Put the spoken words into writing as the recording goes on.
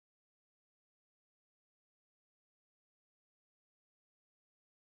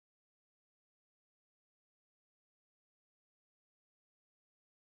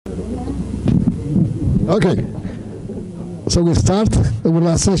Okay, so we start our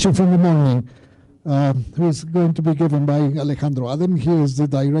last session from the morning, who is going to be given by Alejandro Adem. He is the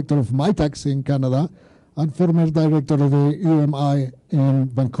director of MITACS in Canada and former director of the UMI in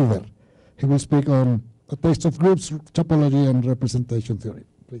Vancouver. He will speak on the taste of groups, topology, and representation theory.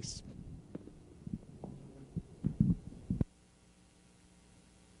 Please.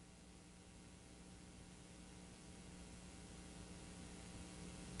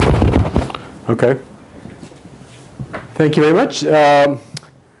 Okay. Thank you very much.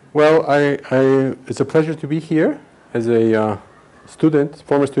 Well, it's a pleasure to be here as a student,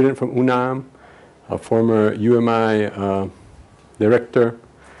 former student from UNAM, a former UMI director,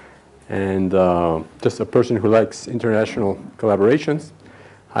 and just a person who likes international collaborations.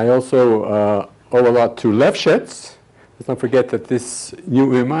 I also owe a lot to Lefschetz. Let's not forget that this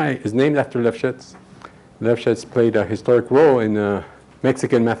new UMI is named after Lefschetz. Lefschetz played a historic role in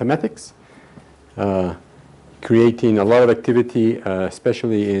Mexican mathematics, creating a lot of activity,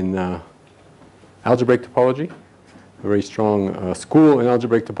 especially in algebraic topology, a very strong school in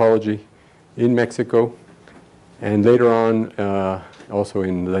algebraic topology in Mexico, and later on also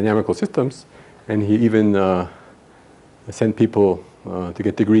in dynamical systems. And he even sent people to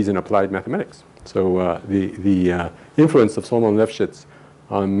get degrees in applied mathematics. So the influence of Solomon Lefschetz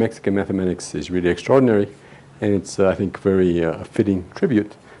on Mexican mathematics is really extraordinary, and it's, I think, very fitting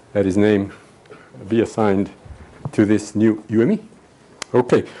tribute that his name be assigned to this new UME.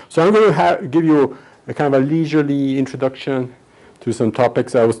 Okay, so I'm going to give you a kind of a leisurely introduction to some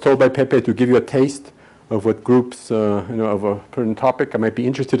topics. I was told by Pepe to give you a taste of what groups, of a certain topic I might be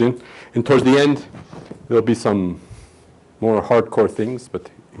interested in. And towards the end, there'll be some more hardcore things,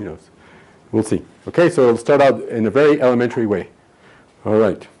 but we'll see. Okay, so I'll start out in a very elementary way. All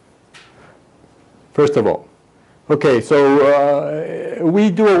right. First of all, okay, so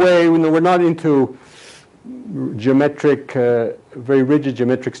we do away, we're not into geometric, very rigid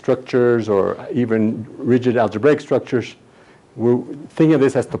geometric structures or even rigid algebraic structures. We're thinking of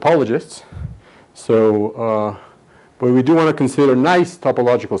this as topologists. So, but we do want to consider nice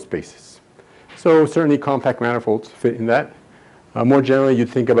topological spaces. So certainly compact manifolds fit in that. More generally, you'd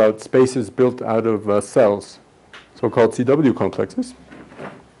think about spaces built out of cells, so-called CW complexes.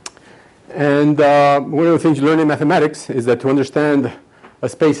 And one of the things you learn in mathematics is that to understand a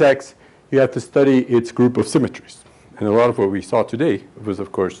space X, you have to study its group of symmetries. And a lot of what we saw today was,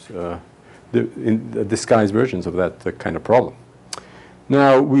 of course, disguised versions of that kind of problem.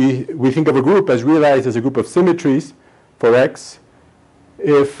 Now, we think of a group as realized as a group of symmetries for X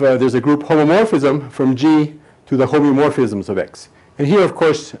if there's a group homomorphism from G to the homeomorphisms of X. And here, of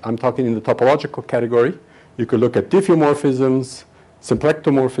course, I'm talking in the topological category. You could look at diffeomorphisms,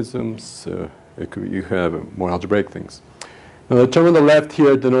 symplectomorphisms. You have more algebraic things. Now, the term on the left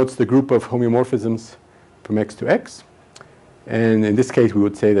here denotes the group of homeomorphisms from X to X. And in this case, we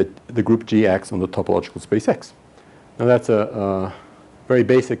would say that the group G acts on the topological space X. Now, that's a very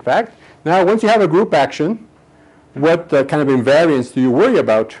basic fact. Now, once you have a group action, what kind of invariance do you worry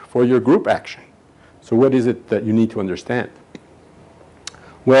about for your group action? So what is it that you need to understand?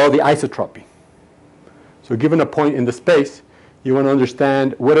 Well, the isotropy. So given a point in the space, you want to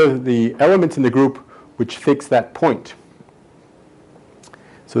understand what are the elements in the group which fix that point.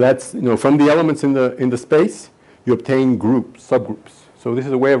 So that's, from the elements in the space, you obtain groups, subgroups. So this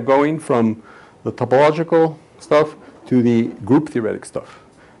is a way of going from the topological stuff to the group theoretic stuff.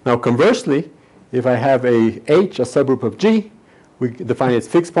 Now, conversely, if I have a H, a subgroup of G, we define its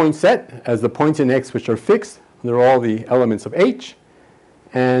fixed point set as the points in X which are fixed. They're all the elements of H.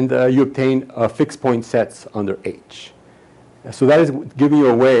 And you obtain fixed point sets under H. So that is giving you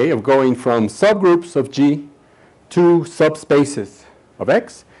a way of going from subgroups of G to subspaces of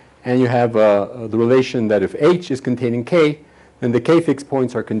X, and you have the relation that if H is contained in K, then the K fixed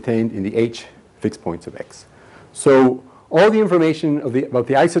points are contained in the H fixed points of X. So all the information about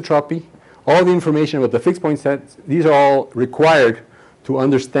the isotropy, all the information about the fixed point sets, these are all required to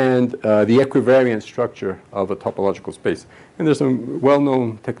understand the equivariant structure of a topological space. And there's some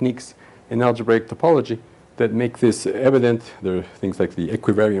well-known techniques in algebraic topology that make this evident. There are things like the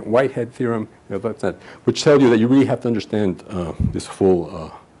equivariant Whitehead theorem, which tell you that you really have to understand this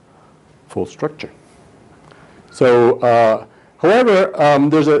full structure. So, however,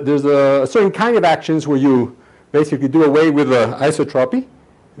 there's a certain kind of actions where you basically do away with the isotropy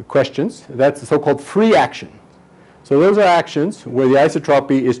questions. That's the so-called free action. So those are actions where the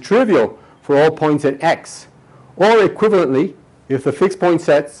isotropy is trivial for all points in X, or equivalently, if the fixed point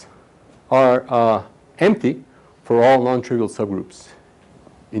sets are empty for all non-trivial subgroups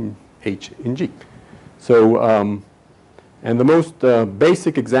in H in G. So, and the most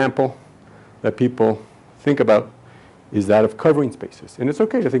basic example that people think about is that of covering spaces. And it's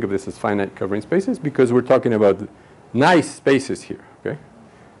okay to think of this as finite covering spaces because we're talking about nice spaces here, okay?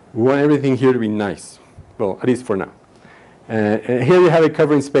 We want everything here to be nice, well, at least for now. And here you have a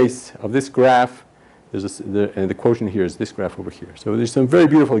covering space of this graph, and the quotient here is this graph over here. So there's some very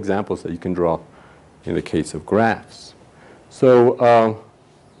beautiful examples that you can draw in the case of graphs. So,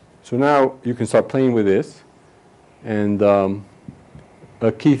 so now you can start playing with this. And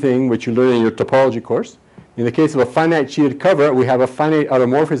a key thing which you learn in your topology course, in the case of a finite sheeted cover, we have a finite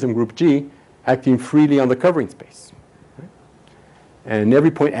automorphism group G acting freely on the covering space. Right? And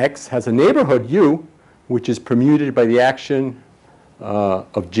every point X has a neighborhood U which is permuted by the action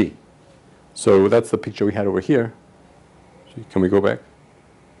of G. So that's the picture we had over here. So can we go back?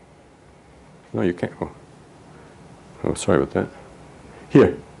 No, you can't. Oh, sorry about that.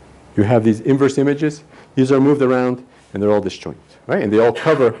 Here, you have these inverse images. These are moved around, and they're all disjoint, right? And they all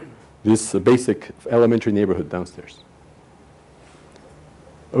cover this basic elementary neighborhood downstairs.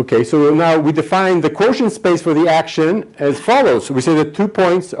 Okay, so now we define the quotient space for the action as follows. So we say that 2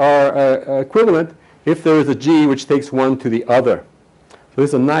 points are equivalent if there is a G which takes one to the other. So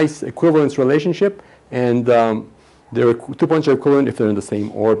this is a nice equivalence relationship, and 2 points are equivalent if they're in the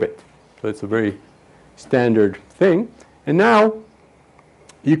same orbit. So it's a very standard thing. And now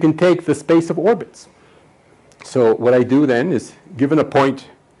you can take the space of orbits. So what I do then is, given a point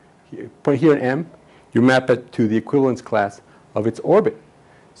here in M, you map it to the equivalence class of its orbit.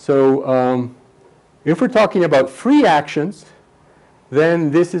 So if we're talking about free actions,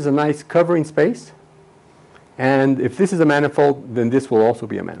 then this is a nice covering space. And if this is a manifold, then this will also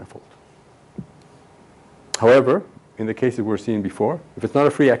be a manifold. However, in the case that we're seeing before, if it's not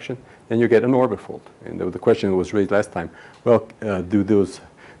a free action, then you get an orbifold. And the question was raised last time, well, do those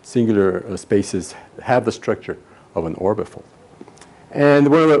singular spaces have the structure of an orbifold? And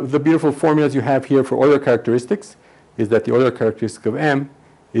one of the beautiful formulas you have here for Euler characteristics is that the Euler characteristic of M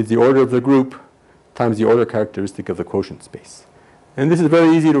is the order of the group times the Euler characteristic of the quotient space. And this is very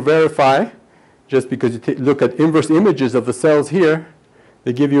easy to verify, just because you look at inverse images of the cells here.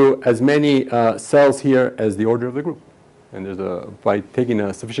 They give you as many cells here as the order of the group. And there's by taking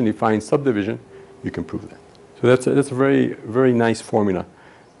a sufficiently fine subdivision, you can prove that. So that's a very, very nice formula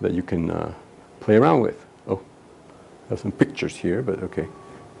that you can play around with. Oh, I have some pictures here, but okay.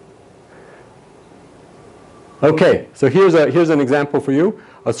 Okay, so here's an example for you.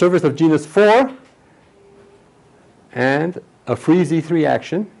 A surface of genus 4 and a free Z3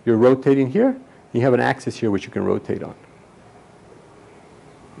 action. You're rotating here. You have an axis here which you can rotate on.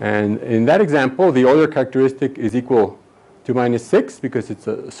 And in that example, the Euler characteristic is equal to -6 because it's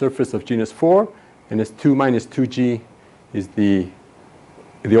a surface of genus 4, and it's 2 minus 2g is the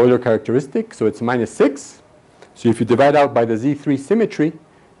Euler characteristic, so it's -6. So if you divide out by the Z3 symmetry,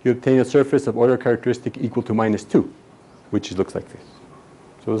 you obtain a surface of Euler characteristic equal to -2, which looks like this.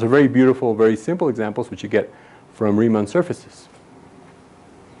 So those are very beautiful, very simple examples which you get from Riemann surfaces.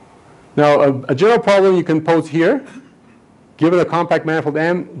 Now, a general problem you can pose here, given a compact manifold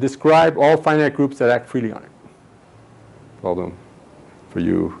M, describe all finite groups that act freely on it. Problem for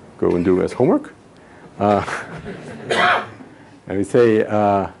you go and do as homework. And we say,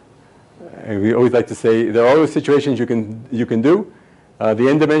 and we always like to say, there are always situations you can do. The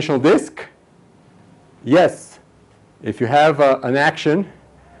n-dimensional disk, yes, if you have an action,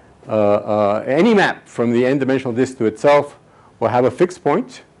 any map from the n-dimensional disk to itself will have a fixed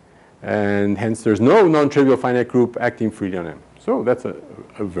point, and hence there's no non-trivial finite group acting freely on M. So that's a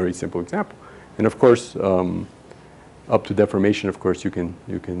very simple example. And of course, up to deformation, of course, you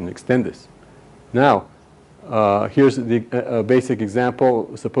can extend this. Now, here's the basic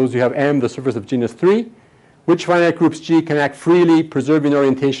example. Suppose you have M, the surface of genus 3. Which finite groups G can act freely, preserving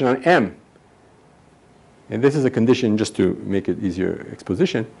orientation on M? And this is a condition just to make it easier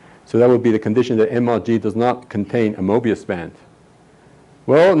exposition. So that would be the condition that M mod G does not contain a Mobius band.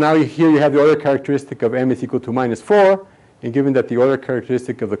 Well, now here you have the Euler characteristic of M is equal to -4. And given that the Euler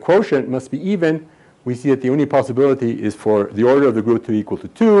characteristic of the quotient must be even, we see that the only possibility is for the order of the group to equal to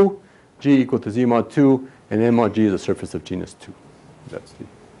 2, G equal to Z mod 2, and M mod G is a surface of genus 2.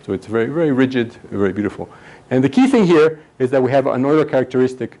 So it's very, very rigid, very beautiful. And the key thing here is that we have an Euler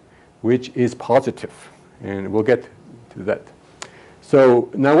characteristic which is positive. And we'll get to that. So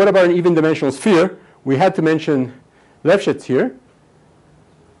now what about an even dimensional sphere? We had to mention Lefschetz here.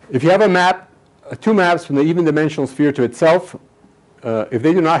 If you have a map, two maps from the even dimensional sphere to itself, if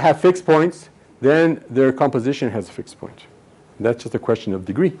they do not have fixed points, then their composition has a fixed point. And that's just a question of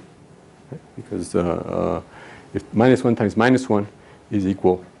degree. Right? Because if -1 times -1 is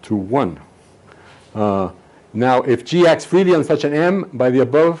equal to 1. Now, if G acts freely on such an M by the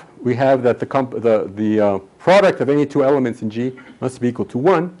above we have that the product of any two elements in G must be equal to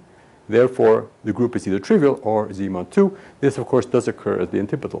 1. Therefore, the group is either trivial or Z mod 2. This, of course, does occur as the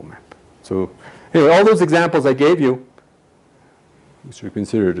antipodal map. So anyway, all those examples I gave you, which are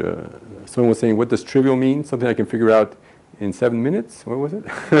considered, someone was saying, what does trivial mean? Something I can figure out in 7 minutes. What was it?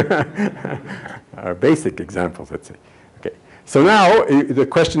 Our basic examples, let's say. Okay. So now the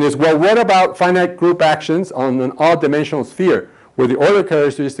question is, well, what about finite group actions on an odd-dimensional sphere where the Euler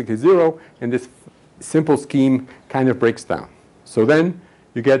characteristic is 0 and this simple scheme kind of breaks down? So then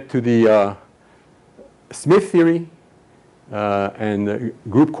you get to the Smith theory, and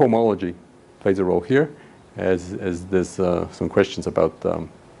group cohomology plays a role here, as there's some questions about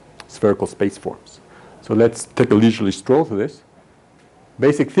spherical space forms. So let's take a leisurely stroll through this.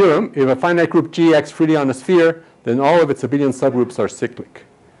 Basic theorem: if a finite group G acts freely on a sphere, then all of its abelian subgroups are cyclic.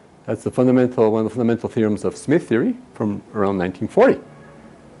 That's the one of the fundamental theorems of Smith theory from around 1940.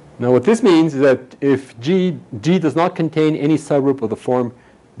 Now what this means is that if G does not contain any subgroup of the form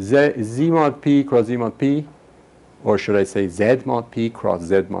Z mod P cross Z mod P, or should I say Z mod P cross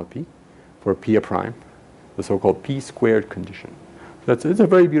Z mod P, for P a prime, the so-called P squared condition. It's a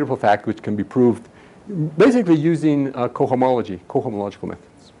very beautiful fact which can be proved basically using cohomological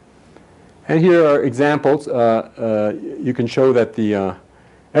methods. And here are examples. You can show that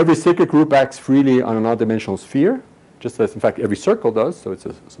every cyclic group acts freely on an odd-dimensional sphere, just as in fact every circle does, so it's a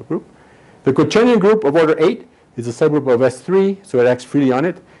subgroup. The quaternion group of order 8 is a subgroup of S3, so it acts freely on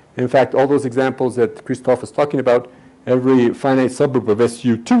it. In fact, all those examples that Christoph was talking about, every finite subgroup of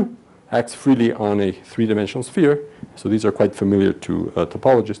SU2 acts freely on a three-dimensional sphere. So these are quite familiar to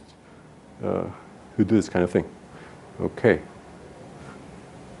topologists who do this kind of thing. Okay.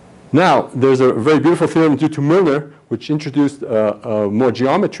 Now, there's a very beautiful theorem due to Milner, which introduced more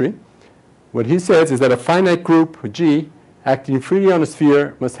geometry. What he says is that a finite group, G, acting freely on a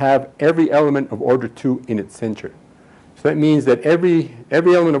sphere must have every element of order 2 in its center. So that means that every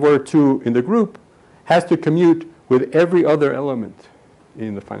element of order 2 in the group has to commute with every other element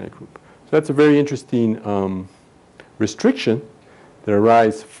in the finite group. So that's a very interesting restriction that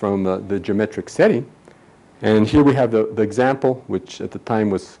arises from the geometric setting. And here we have the example, which at the time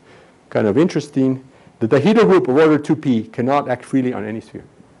was kind of interesting. The dihedral group of order 2p cannot act freely on any sphere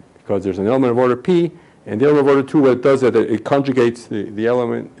because there's an element of order p, and the element of order 2, what it does is that it conjugates the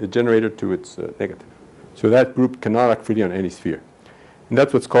element, the generator, to its negative. So that group cannot act freely on any sphere. And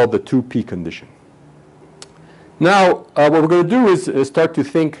that's what's called the 2p condition. Now, what we're going to do is start to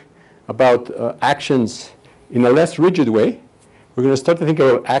think about actions in a less rigid way. We're going to start to think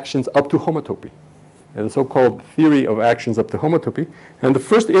about actions up to homotopy, and the so-called theory of actions up to homotopy. And the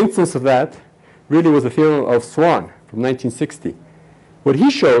first instance of that really was the theorem of Swan from 1960. What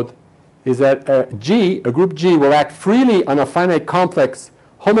he showed is that a group G, will act freely on a finite complex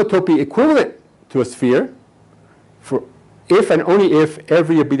homotopy equivalent to a sphere for if and only if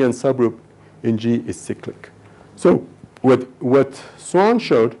every abelian subgroup in G is cyclic. So what Swan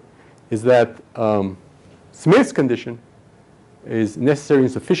showed is that Smith's condition is necessary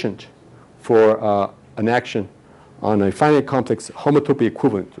and sufficient for an action on a finite complex homotopy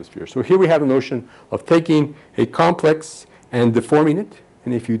equivalent to a sphere. So here we have the notion of taking a complex and deforming it.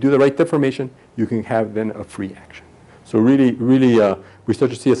 And if you do the right deformation, you can have then a free action. So really, we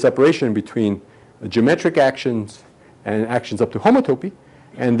start to see a separation between geometric actions and actions up to homotopy,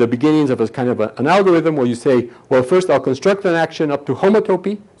 and the beginnings of a kind of an algorithm where you say, well, first I'll construct an action up to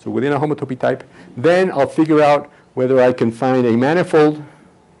homotopy, so within a homotopy type. Then I'll figure out whether I can find a manifold,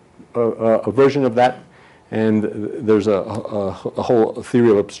 a version of that. And there's a whole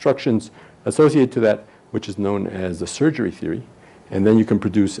theory of obstructions associated to that, which is known as the surgery theory. And then you can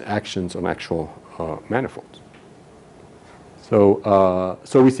produce actions on actual manifolds. So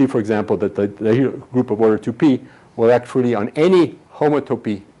we see, for example, that the group of order 2p will act freely on any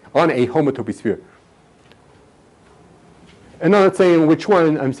homotopy, on a homotopy sphere. And I'm not saying which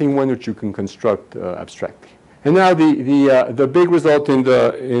one, I'm saying one which you can construct abstractly. And now the big result in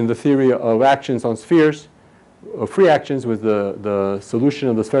the theory of actions on spheres, free actions, was the solution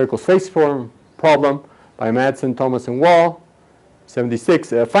of the spherical space form problem by Madsen, Thomas, and Wall.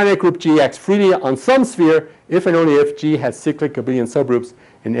 76. A finite group G acts freely on some sphere if and only if G has cyclic abelian subgroups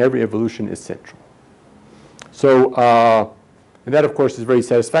and every evolution is central. So, and that of course is very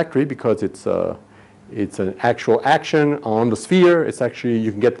satisfactory because it's an actual action on the sphere. It's actually,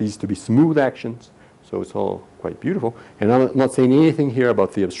 you can get these to be smooth actions. So it's all quite beautiful. And I'm not saying anything here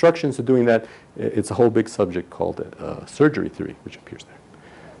about the obstructions of doing that. It's a whole big subject called surgery theory, which appears there.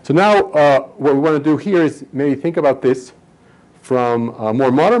 So now what we want to do here is maybe think about this from a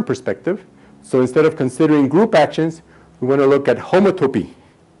more modern perspective. So instead of considering group actions, we want to look at homotopy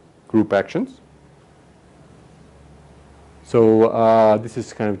group actions. So this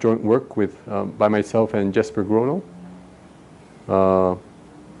is kind of joint work with by myself and Jesper Gronel.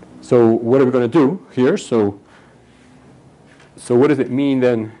 So what are we going to do here? So what does it mean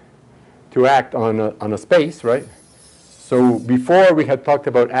then to act on a space, right? So before we had talked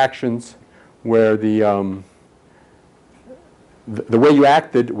about actions where the way you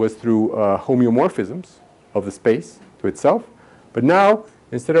acted was through homeomorphisms of the space to itself. But now,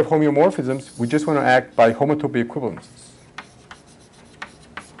 instead of homeomorphisms, we just want to act by homotopy equivalences.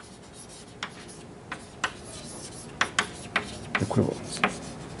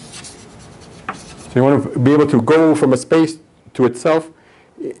 So you want to be able to go from a space to itself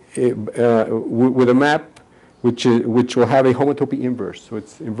with a map which will have a homotopy inverse. So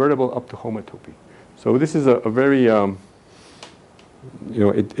it's invertible up to homotopy. So this is a very,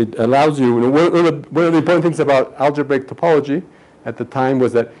 it allows you, one of the important things about algebraic topology at the time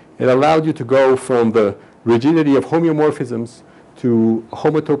was that it allowed you to go from the rigidity of homeomorphisms to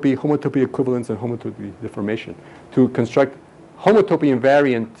homotopy equivalence, and homotopy deformation to construct homotopy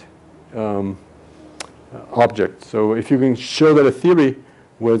invariant objects. So if you can show that a theory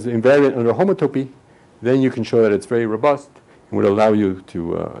was invariant under homotopy, then you can show that it's very robust and would allow you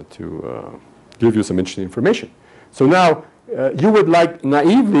to give you some interesting information. So now you would like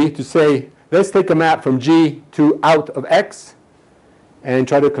naively to say, let's take a map from G to out of X and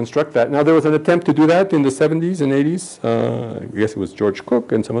try to construct that. Now there was an attempt to do that in the 70s and 80s. I guess it was George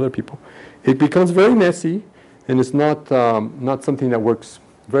Cook and some other people. It becomes very messy, and it's not something that works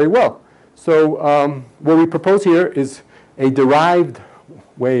very well. So what we propose here is a derived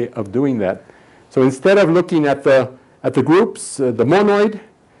way of doing that. So instead of looking at the groups, the monoid,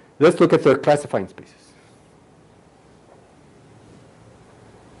 let's look at the classifying spaces.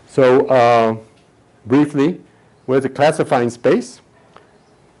 So briefly, what is a classifying space?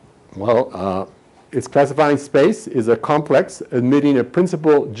 Well, its classifying space is a complex admitting a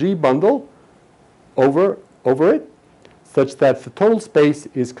principal G bundle over it, such that the total space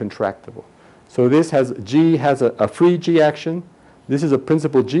is contractible. So this has G has a free G action. This is a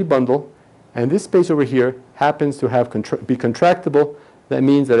principal G bundle, and this space over here happens to have be contractible. That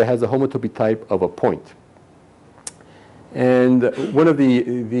means that it has a homotopy type of a point. And one of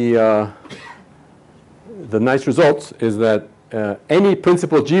the nice results is that any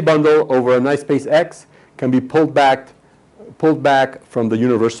principal G bundle over a nice space X can be pulled back from the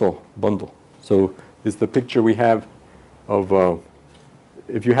universal bundle. So this is the picture we have of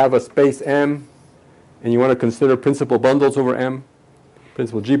if you have a space M and you want to consider principal bundles over M,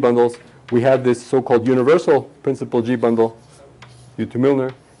 principal G bundles, we have this so-called universal principal G bundle, U2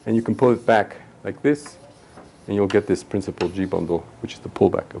 Milner, and you can pull it back like this, and you'll get this principal G bundle, which is the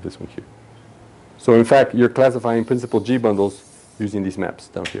pullback of this one here. So in fact, you're classifying principal G bundles using these maps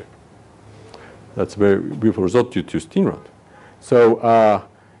down here. That's a very beautiful result due to Steenrod. So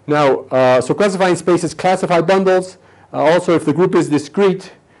so classifying spaces classify bundles. Also, if the group is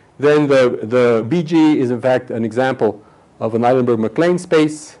discrete, then the BG is in fact an example of an Eilenberg-MacLane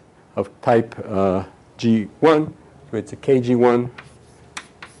space of type G1. So it's a KG1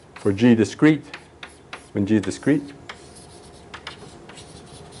 for G discrete, when G is discrete.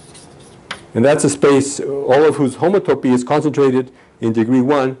 And that's a space, all of whose homotopy is concentrated in degree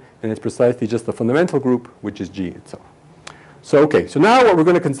 1, and it's precisely just the fundamental group, which is G itself. So okay, so now what we're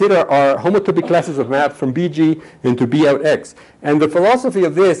going to consider are homotopy classes of maps from BG into B out X. And the philosophy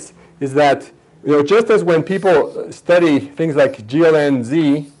of this is that, just as when people study things like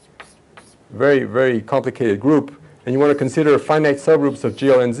GLNZ, very, very complicated group, and you want to consider finite subgroups of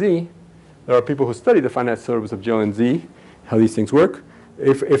GLNZ, there are people who study the finite subgroups of GLNZ, how these things work.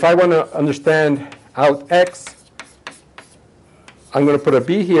 If I want to understand out X, I'm going to put a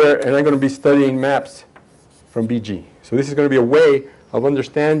B here, and I'm going to be studying maps from BG. So this is going to be a way of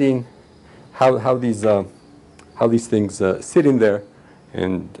understanding how these things sit in there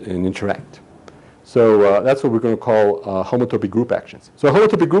and interact. So that's what we're going to call homotopy group actions. So a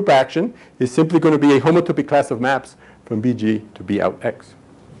homotopy group action is simply going to be a homotopy class of maps from BG to B out X.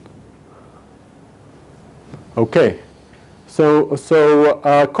 Okay. So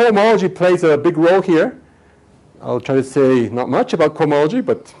cohomology plays a big role here. I'll try to say not much about cohomology,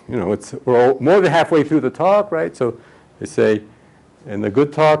 but we're more than halfway through the talk, right? So they say in the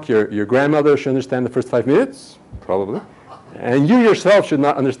good talk, your grandmother should understand the first 5 minutes, probably, and you yourself should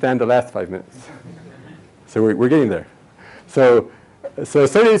not understand the last 5 minutes. So we're getting there. So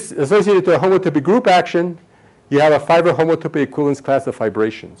associated to a homotopy group action, you have a fiber homotopy equivalence class of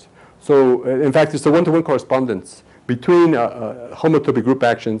fibrations. So in fact, it's a one-to-one correspondence between homotopy group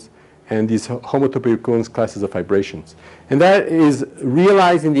actions and these homotopy equivalence classes of vibrations. And that is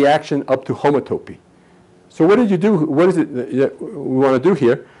realizing the action up to homotopy. So what did you do? What is it that we want to do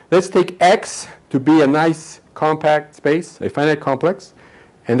here? Let's take X to be a nice compact space, a finite complex,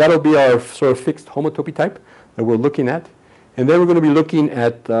 and that'll be our sort of fixed homotopy type that we're looking at. And then we're going to be looking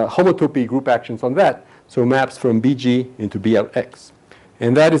at homotopy group actions on that, so maps from BG into BLX.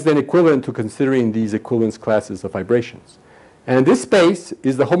 And that is then equivalent to considering these equivalence classes of vibrations. And this space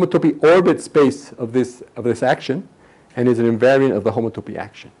is the homotopy orbit space of this action, and is an invariant of the homotopy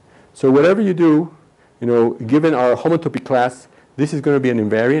action. So whatever you do, given our homotopy class, this is going to be an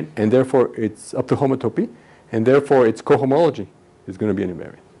invariant, and therefore it's up to homotopy, and therefore its cohomology is going to be an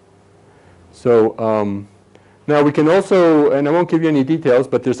invariant. So now we can also, and I won't give you any details,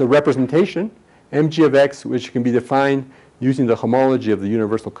 but there's a representation, mg of x, which can be defined using the homology of the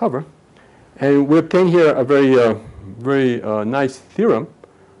universal cover. And we obtain here a very nice theorem,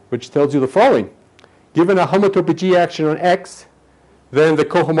 which tells you the following. Given a homotopy G action on X, then the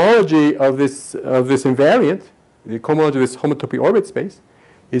cohomology of this invariant, the cohomology of this homotopy orbit space,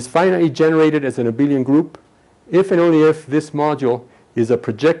 is finitely generated as an abelian group if and only if this module is a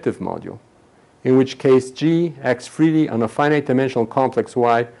projective module, in which case G acts freely on a finite dimensional complex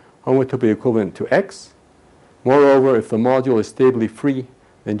Y homotopy equivalent to X. Moreover, if the module is stably free,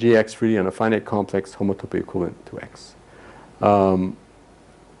 then G acts freely on a finite complex homotopy equivalent to X.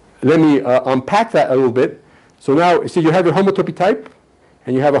 Let me unpack that a little bit. So now, see, you have your homotopy type,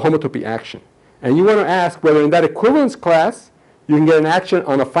 and you have a homotopy action. And you want to ask whether in that equivalence class, you can get an action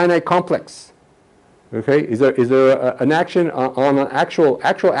on a finite complex. Okay? Is there an action on an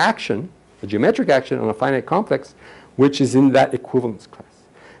actual action, a geometric action on a finite complex, which is in that equivalence class?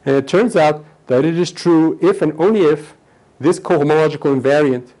 And it turns out that it is true if and only if this cohomological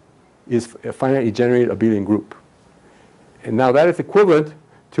invariant is a finitely generated abelian group. And now that is equivalent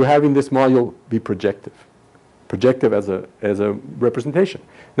to having this module be projective as a representation.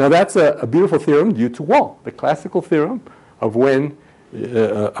 Now that's a beautiful theorem due to Wall, the classical theorem of when,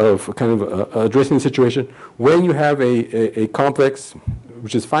 addressing the situation when you have a complex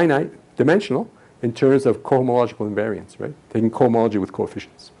which is finite dimensional in terms of cohomological invariance, right? Taking cohomology with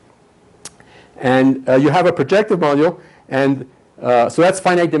coefficients. And you have a projective module, and so that's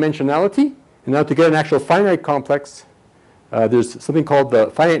finite dimensionality. And now to get an actual finite complex, there's something called the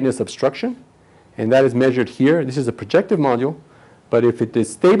finiteness obstruction, and that is measured here. This is a projective module, but if it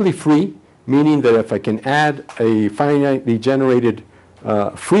is stably free, meaning that if I can add a finitely generated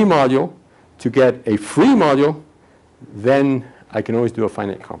free module to get a free module, then I can always do a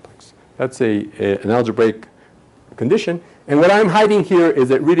finite complex. That's an algebraic condition. And what I'm hiding here is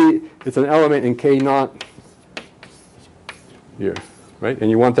that really it's an element in K naught here, right? And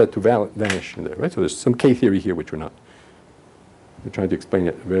you want that to vanish in there, right? So there's some K theory here which we're not. We're trying to explain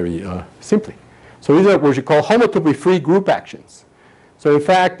it very simply. So these are what we call homotopy free group actions. So in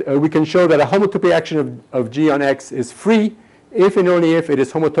fact, we can show that a homotopy action of G on X is free if and only if it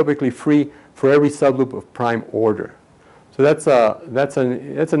is homotopically free for every subloop of prime order. So that's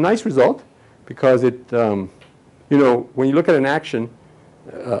a nice result because it, when you look at an action,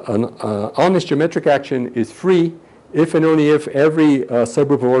 on this geometric action is free if and only if every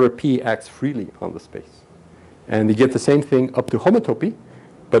subgroup of order P acts freely on the space. And you get the same thing up to homotopy.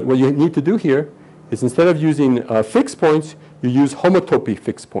 But what you need to do here is instead of using fixed points, you use homotopy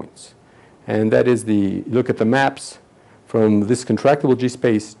fixed points. And that is look at the maps from this contractible G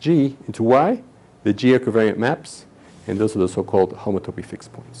space G into Y, the G equivariant maps, and those are the so-called homotopy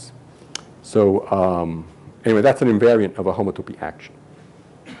fixed points. So anyway, that's an invariant of a homotopy action.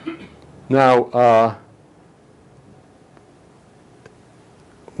 Now,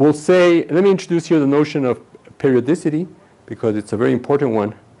 we'll say, let me introduce here the notion of periodicity, because it's a very important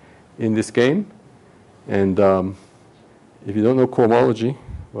one in this game. And if you don't know cohomology,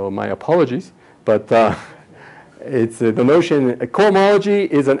 well, my apologies, but it's the notion, cohomology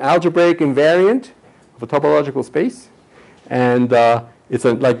is an algebraic invariant of a topological space, and it's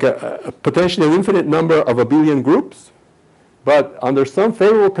like a potentially an infinite number of abelian groups, but under some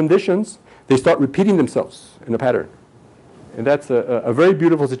favorable conditions, they start repeating themselves in a pattern. And that's a very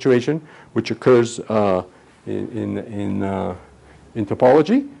beautiful situation which occurs in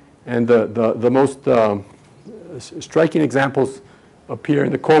topology. And the most striking examples appear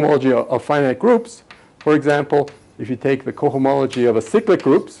in the cohomology of finite groups. For example, if you take the cohomology of a cyclic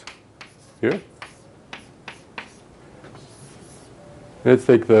groups, here. Let's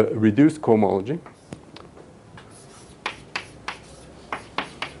take the reduced cohomology.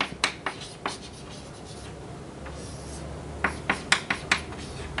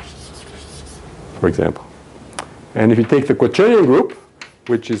 For example. And if you take the quaternion group,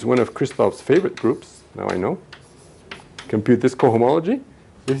 which is one of Christoph's favorite groups, now I know, compute this cohomology.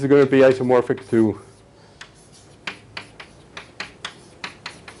 This is going to be isomorphic to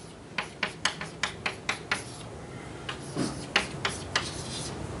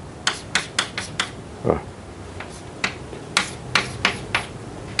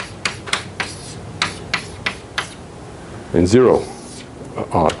and 0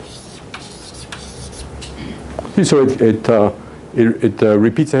 odd. So it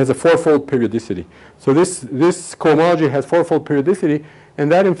repeats. It has a fourfold periodicity. So this cohomology has fourfold periodicity, and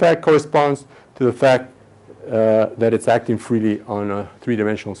that in fact corresponds to the fact that it's acting freely on a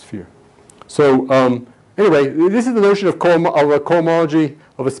three-dimensional sphere. So anyway, this is the notion of a cohomology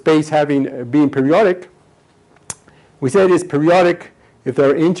of a space being periodic. We say it is periodic if there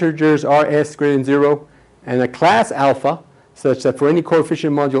are integers Rs greater than 0 and a class alpha, such that for any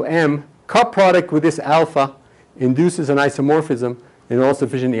coefficient module m, cup product with this alpha induces an isomorphism in all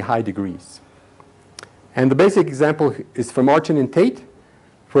sufficiently high degrees. And the basic example is from Artin and Tate.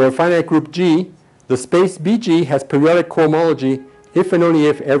 For a finite group G, the space BG has periodic cohomology if and only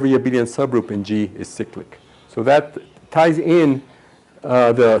if every abelian subgroup in G is cyclic. So that ties in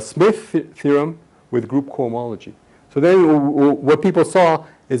the Smith theorem with group cohomology. So then what people saw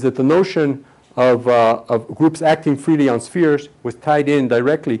is that the notion of groups acting freely on spheres was tied in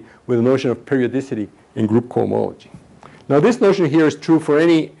directly with the notion of periodicity in group cohomology. Now this notion here is true for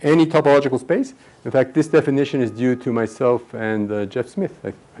any topological space. In fact, this definition is due to myself and Jeff Smith,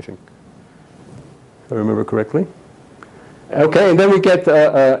 I think, if I remember correctly. Okay, and then we get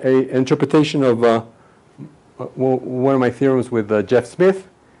an interpretation of one of my theorems with Jeff Smith,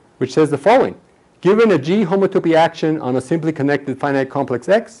 which says the following. Given a G homotopy action on a simply connected finite complex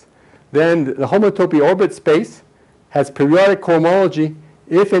X, then the homotopy orbit space has periodic cohomology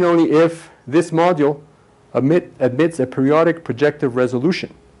if and only if this module admits a periodic projective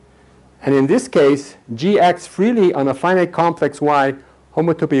resolution. And in this case, G acts freely on a finite complex Y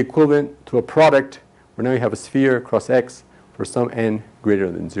homotopy equivalent to a product where now you have a sphere across X for some n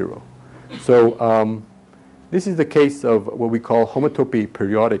greater than 0. So this is the case of what we call homotopy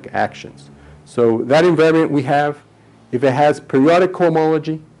periodic actions. So that invariant we have, if it has periodic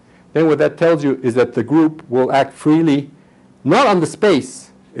cohomology, then what that tells you is that the group will act freely, not on the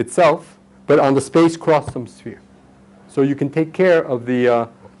space itself, but on the space cross some sphere. So you can take care of the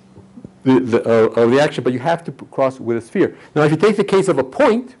action, but you have to cross with a sphere. Now, if you take the case of a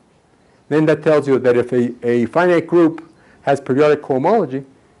point, then that tells you that if a finite group has periodic cohomology,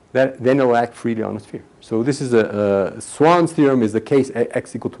 then it will act freely on a sphere. So this is Swan's theorem is the case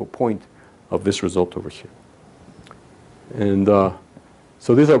x equal to a point of this result over here. And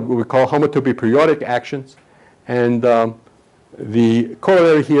so these are what we call homotopy periodic actions. And the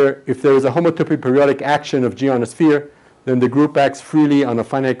corollary here, if there is a homotopy periodic action of G on a sphere, then the group acts freely on a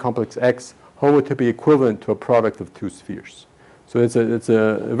finite complex X, homotopy equivalent to a product of two spheres. So it's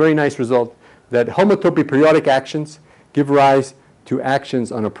a very nice result that homotopy periodic actions give rise to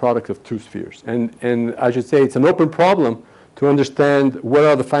actions on a product of two spheres. And I should say it's an open problem to understand what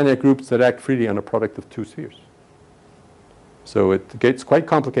are the finite groups that act freely on a product of two spheres. So it gets quite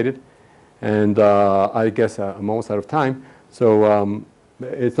complicated, and I guess I'm almost out of time. So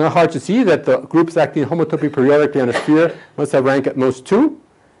it's not hard to see that the groups acting homotopy periodically on a sphere must have rank at most 2.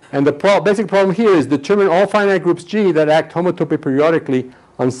 And the basic problem here is determine all finite groups G that act homotopy periodically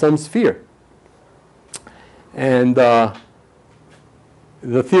on some sphere. And the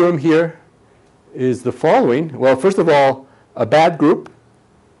theorem here is the following. Well, first of all, a bad group.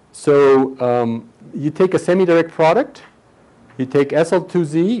 So you take a semi-direct product. You take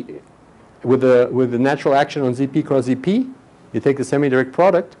SL2Z with the natural action on ZP cross ZP. You take the semi-direct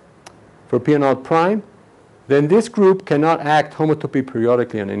product for P and naught prime. Then this group cannot act homotopy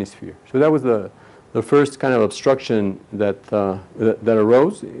periodically on any sphere. So that was the first kind of obstruction that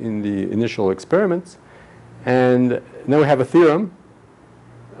arose in the initial experiments. And now we have a theorem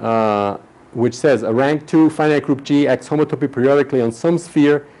which says a rank 2 finite group G acts homotopy periodically on some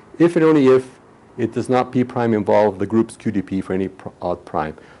sphere if and only if it does not P prime involve the group's QDP for any odd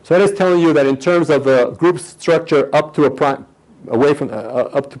prime. So that is telling you that in terms of the group structure up to a prime,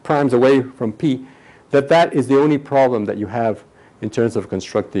 up to primes away from P, that is the only problem that you have in terms of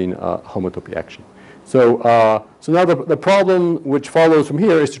constructing homotopy action. So now the problem which follows from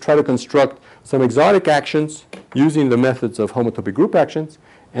here is to try to construct some exotic actions using the methods of homotopy group actions.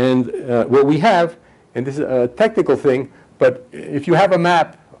 And what we have, and this is a technical thing, but if you have a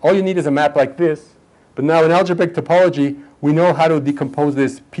map, all you need is a map like this. But now in algebraic topology, we know how to decompose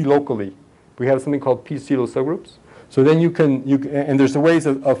this P locally. We have something called P pseudo subgroups. So then you can and there's ways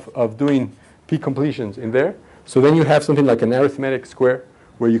of doing P completions in there. So then you have something like an arithmetic square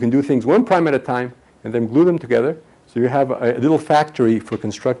where you can do things one prime at a time and then glue them together. So you have a little factory for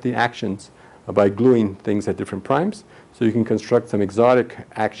constructing actions by gluing things at different primes. So you can construct some exotic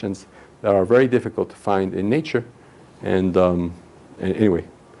actions that are very difficult to find in nature. And anyway,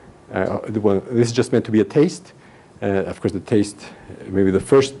 this is just meant to be a taste. Of course, the taste, maybe the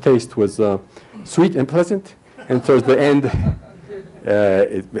first taste was sweet and pleasant, and towards the end,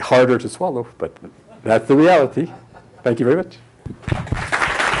 it's harder to swallow, but that's the reality. Thank you very much.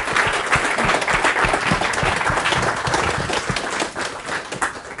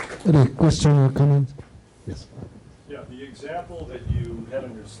 Any question or comment? Yes. Yeah, the example that you had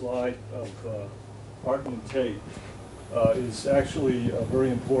on your slide of Artin and Tate is actually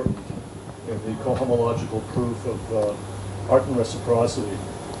very important in the cohomological proof of Artin reciprocity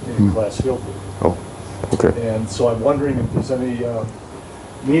in class field theory. Oh, okay. And so I'm wondering if there's any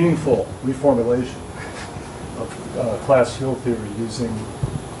meaningful reformulation of class field theory using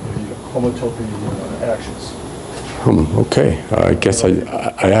the homotopy actions. Okay, I guess I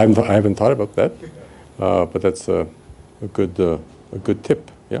haven't thought about that, but that's a good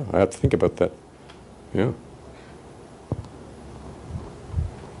tip. Yeah, I have to think about that. Yeah.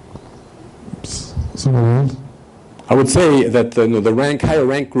 Someone else? I would say that the higher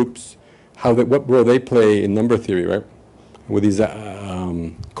rank groups, what role they play in number theory, right? With these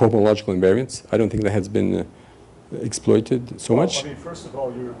cohomological invariants, I don't think that has been exploited so much. I mean, first of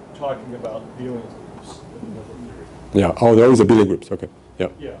all, you're talking about Abelian groups in number theory. Yeah. Oh, there is Abelian groups. Okay. Yeah.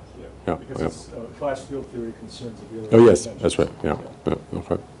 Yeah. Yeah. Because class field theory concerns Abelian. Oh yes, that's right. Yeah. Yeah. That's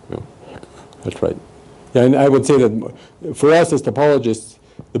right. Yeah. That's right. Yeah, and I would say that for us as topologists,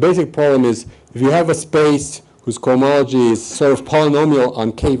 the basic problem is if you have a space whose cohomology is sort of polynomial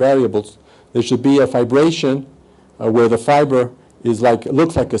on k variables, there should be a fibration where the fiber is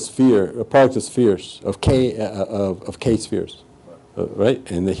looks like a sphere, a product of spheres of k spheres,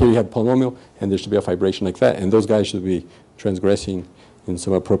 right? And here you have polynomial, and there should be a fibration like that, and those guys should be transgressing in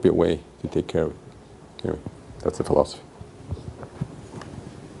some appropriate way to take care of it. Anyway, that's the philosophy.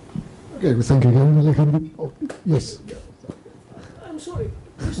 Okay, we thank you again, Alejandro. Oh, yes. I'm sorry,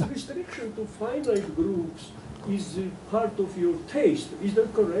 this restriction to finite groups is part of your taste. Is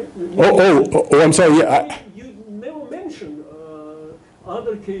that correct? Oh, I'm sorry. Yeah, you never mentioned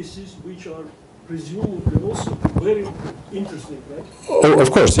other cases which are presumably also very interesting, right? Oh,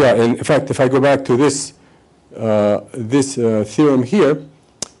 of course, yeah. And in fact, if I go back to this theorem here,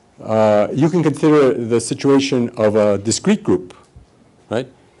 you can consider the situation of a discrete group, right?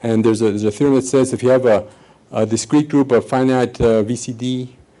 And there's a theorem that says if you have a discrete group of finite VCD,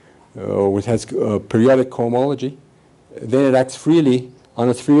 which has periodic cohomology, then it acts freely on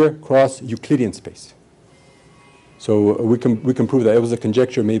a sphere cross Euclidean space. So we can prove that. It was a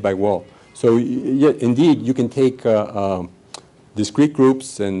conjecture made by Wall. So yeah, indeed, you can take discrete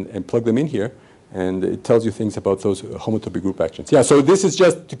groups and plug them in here, and it tells you things about those homotopy group actions. Yeah, so this is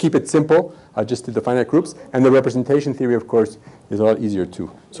just to keep it simple. I just did the finite groups, and the representation theory, of course, is a lot easier too.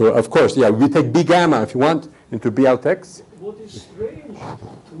 So of course, yeah, we take B gamma, if you want, into B out X. What is strange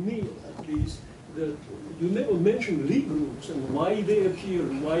to me, at least, that you never mention Lie groups and why they appear,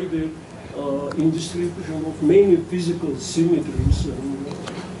 why they're in distribution of many physical symmetries.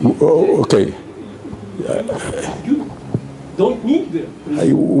 Okay. You don't need them.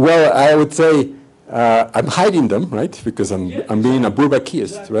 Well, I would say I'm hiding them, right? Because I'm being a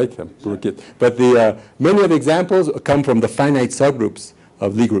Bourbakist, right? But many of the examples come from the finite subgroups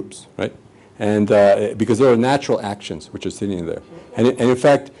of Lie groups, right? And because there are natural actions which are sitting there. And in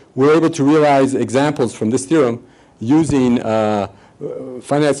fact, we're able to realize examples from this theorem using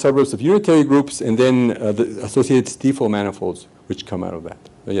finite subgroups of unitary groups and then the associated Stiefel manifolds which come out of that.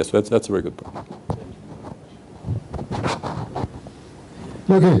 Yes, so that's a very good point.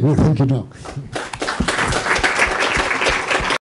 Okay, well, thank you now.